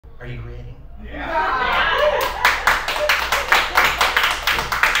Are you ready? Yeah.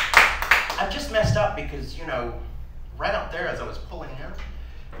 I just messed up because, you know, right up there as I was pulling in,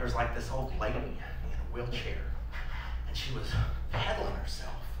 there was like this old lady in a wheelchair, and she was pedaling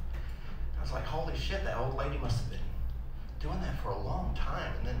herself. I was like, holy shit, that old lady must have been doing that for a long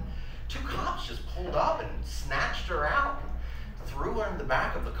time. And then 2 cops just pulled up and snatched her out and threw her in the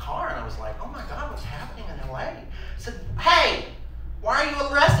back of the car, and I was like, oh my God, what's happening in LA? I said, hey, why are you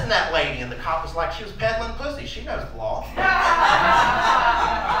arresting that lady? And the cop was like, she was peddling pussy. She knows the law.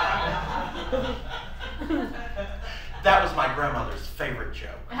 That was my grandmother's favorite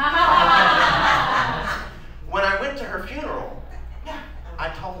joke. When I went to her funeral, I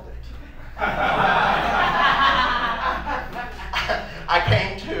told it. I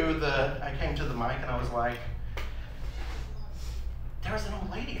came to the mic and I was like, there was an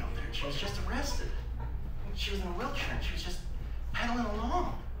old lady out there and she was just arrested. She was in a wheelchair and she was just pedaling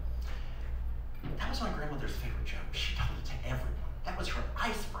along. That was my grandmother's favorite joke. She told it to everyone. That was her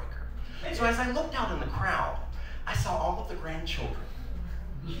icebreaker. So as I looked out in the crowd, I saw all of the grandchildren.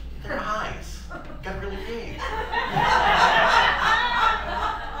 Their eyes got really big.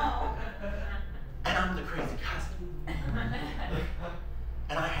 And I'm the crazy cousin.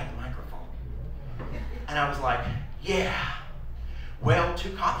 And I had the microphone. And I was like, yeah. Well,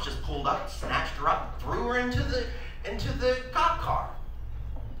 2 cops just pulled up, snatched her up, threw her into the cop car.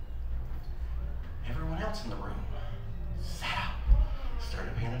 Everyone else in the room sat up,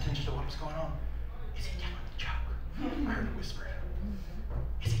 started paying attention to what was going on. Is he telling the joke? I heard a whisper.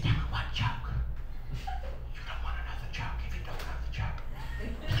 Is he telling what joke? You don't want to know the joke if you don't know the joke.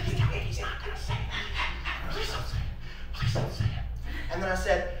 Please tell me he's not going to say it. Please don't say it. Please don't say it. And then I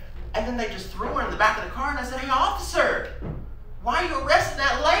said, and then they just threw her in the back of the car and I said, hey, officer, why are you arresting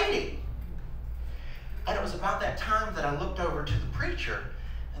that lady? And it was about that time that I looked over to the preacher,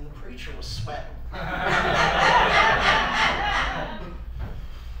 and the preacher was sweating.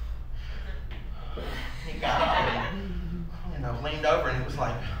 He got up and, you know, leaned over and he was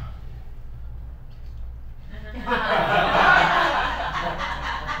like,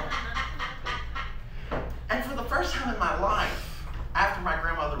 and for the first time in my life, after my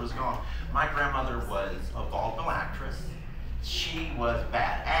grandmother was gone, my grandmother was a vaudeville actress. She was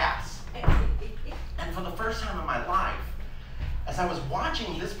badass. And for the first time in my life, as I was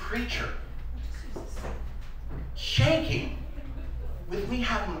watching this preacher shaking with me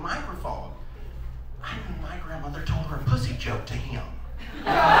having the microphone, I knew my grandmother told her a pussy joke to him.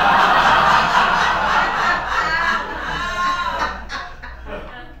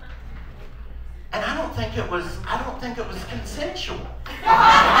 And I don't think it was consensual.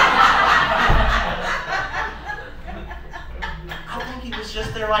 I think he was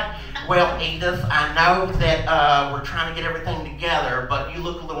just there like, well, Edith, I know that we're trying to get everything together, but you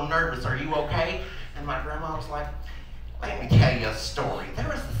look a little nervous. Are you okay? And my grandma was like, let me tell you a story. There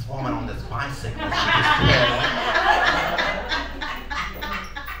was this woman on this bicycle. She was pedaling.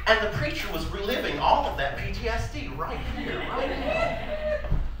 And the preacher was reliving all of that PTSD right here, right here.